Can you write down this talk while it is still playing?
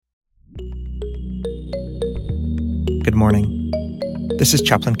Good morning. This is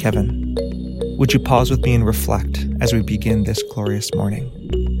Chaplain Kevin. Would you pause with me and reflect as we begin this glorious morning?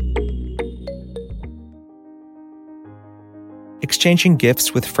 Exchanging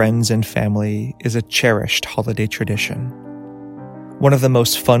gifts with friends and family is a cherished holiday tradition. One of the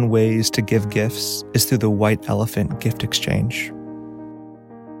most fun ways to give gifts is through the White Elephant gift exchange.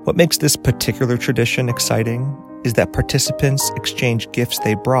 What makes this particular tradition exciting is that participants exchange gifts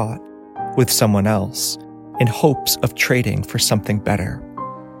they brought with someone else in hopes of trading for something better.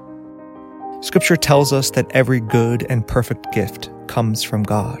 Scripture tells us that every good and perfect gift comes from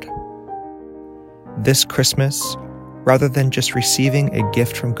God. This Christmas, rather than just receiving a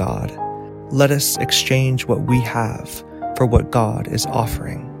gift from God, let us exchange what we have for what God is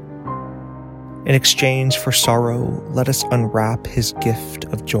offering. In exchange for sorrow, let us unwrap His gift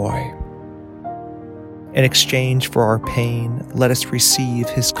of joy. In exchange for our pain, let us receive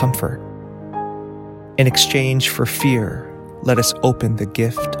His comfort. In exchange for fear, let us open the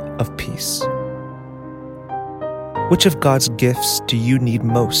gift of peace. Which of God's gifts do you need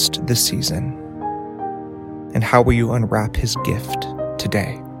most this season? And how will you unwrap His gift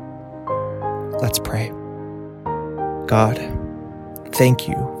today? Let's pray. God, thank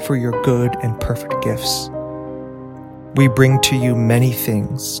you for your good and perfect gifts. We bring to you many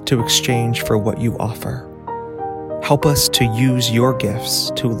things to exchange for what you offer. Help us to use your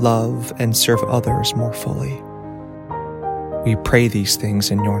gifts to love and serve others more fully. We pray these things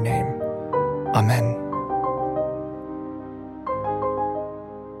in your name. Amen.